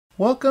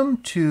Welcome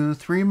to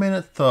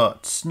 3-Minute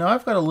Thoughts. Now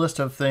I've got a list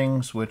of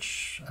things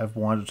which I've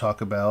wanted to talk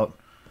about.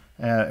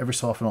 Every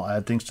so often I'll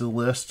add things to the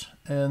list.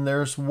 And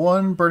there's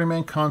one Burning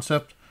Man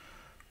concept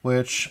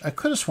which I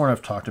could have sworn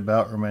I've talked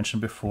about or mentioned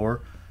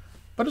before,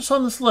 but it's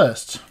on this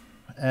list.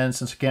 And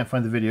since I can't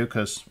find the video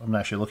because I'm not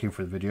actually looking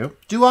for the video,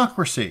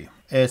 Do-ocracy.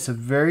 It's a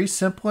very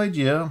simple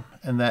idea,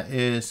 and that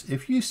is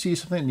if you see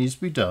something that needs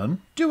to be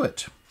done, do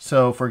it.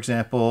 So for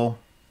example,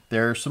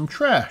 there's some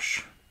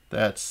trash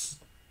that's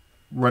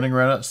running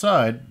around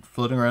outside,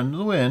 floating around in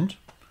the wind.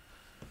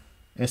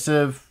 Instead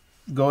of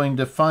going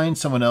to find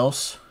someone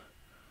else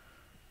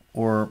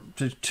or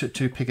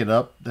to pick it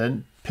up,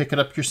 then pick it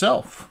up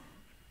yourself.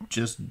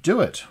 Just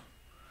do it.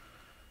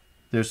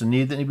 There's a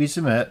need that needs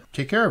to be met.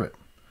 Take care of it.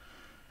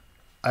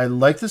 I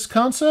like this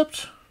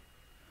concept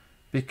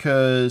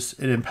because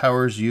it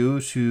empowers you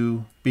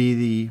to be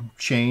the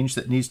change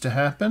that needs to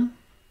happen,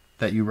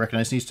 that you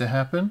recognize needs to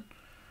happen.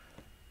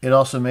 It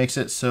also makes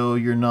it so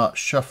you're not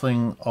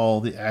shuffling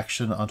all the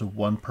action onto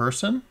one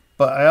person.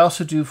 But I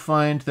also do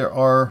find there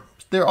are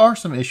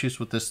some issues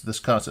with this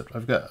concept.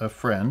 I've got a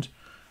friend,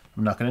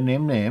 I'm not going to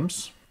name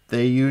names.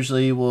 They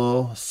usually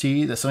will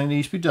see that something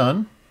needs to be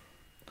done,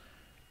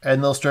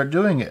 and they'll start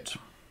doing it.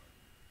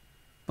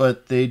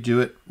 But they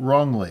do it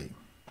wrongly.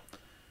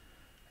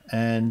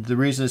 And the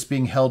reason it's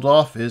being held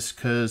off is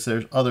because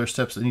there's other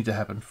steps that need to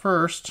happen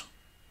first.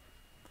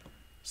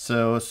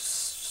 So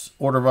it's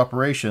order of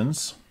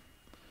operations.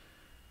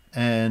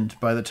 And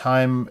by the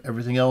time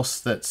everything else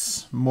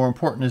that's more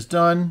important is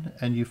done,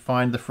 and you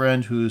find the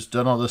friend who's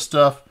done all this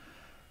stuff,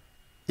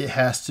 it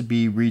has to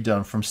be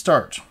redone from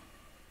start.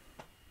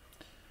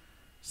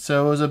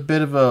 So it was a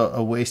bit of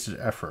a wasted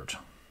effort.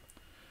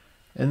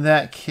 In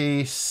that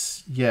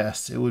case,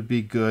 yes, it would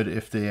be good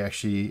if they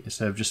actually,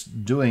 instead of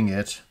just doing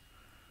it,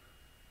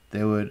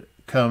 they would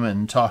come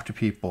and talk to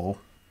people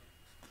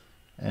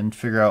and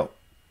figure out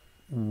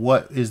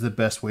what is the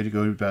best way to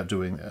go about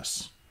doing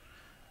this.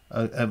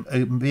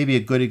 Maybe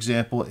a good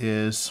example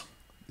is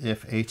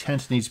if a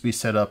tent needs to be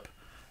set up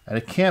at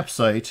a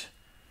campsite,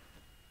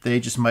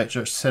 they just might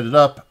just set it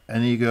up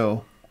and then you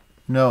go,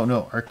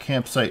 no, our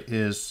campsite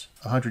is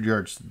 100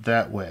 yards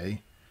that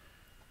way.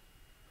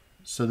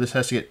 So this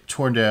has to get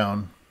torn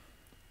down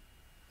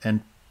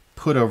and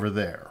put over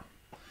there.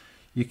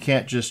 You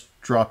can't just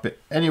drop it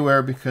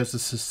anywhere because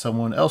this is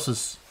someone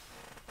else's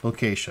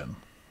location.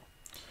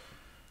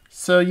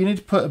 So you need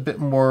to put a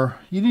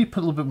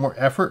little bit more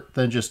effort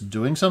than just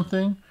doing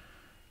something.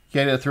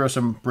 You got to throw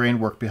some brain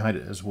work behind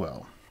it as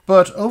well.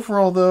 But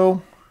overall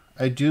though,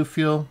 I do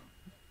feel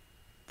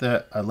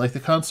that I like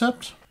the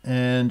concept,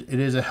 and it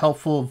is a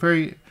helpful,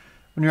 when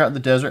you're out in the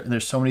desert and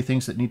there's so many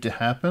things that need to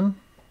happen,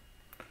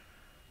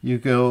 you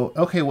go,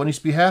 okay, what needs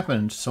to be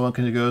happened? Someone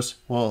kind of goes,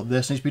 well,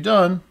 this needs to be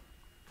done.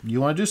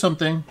 You want to do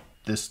something,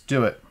 just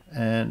do it.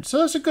 And so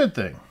that's a good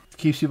thing. It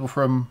keeps people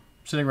from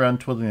sitting around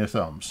twiddling their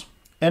thumbs.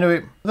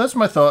 Anyway, that's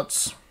my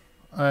thoughts.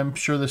 I'm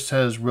sure this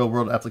has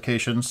real-world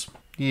applications.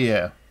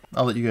 Yeah,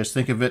 I'll let you guys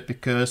think of it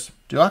because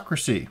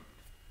Do-ocracy.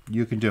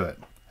 You can do it.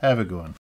 Have a good one.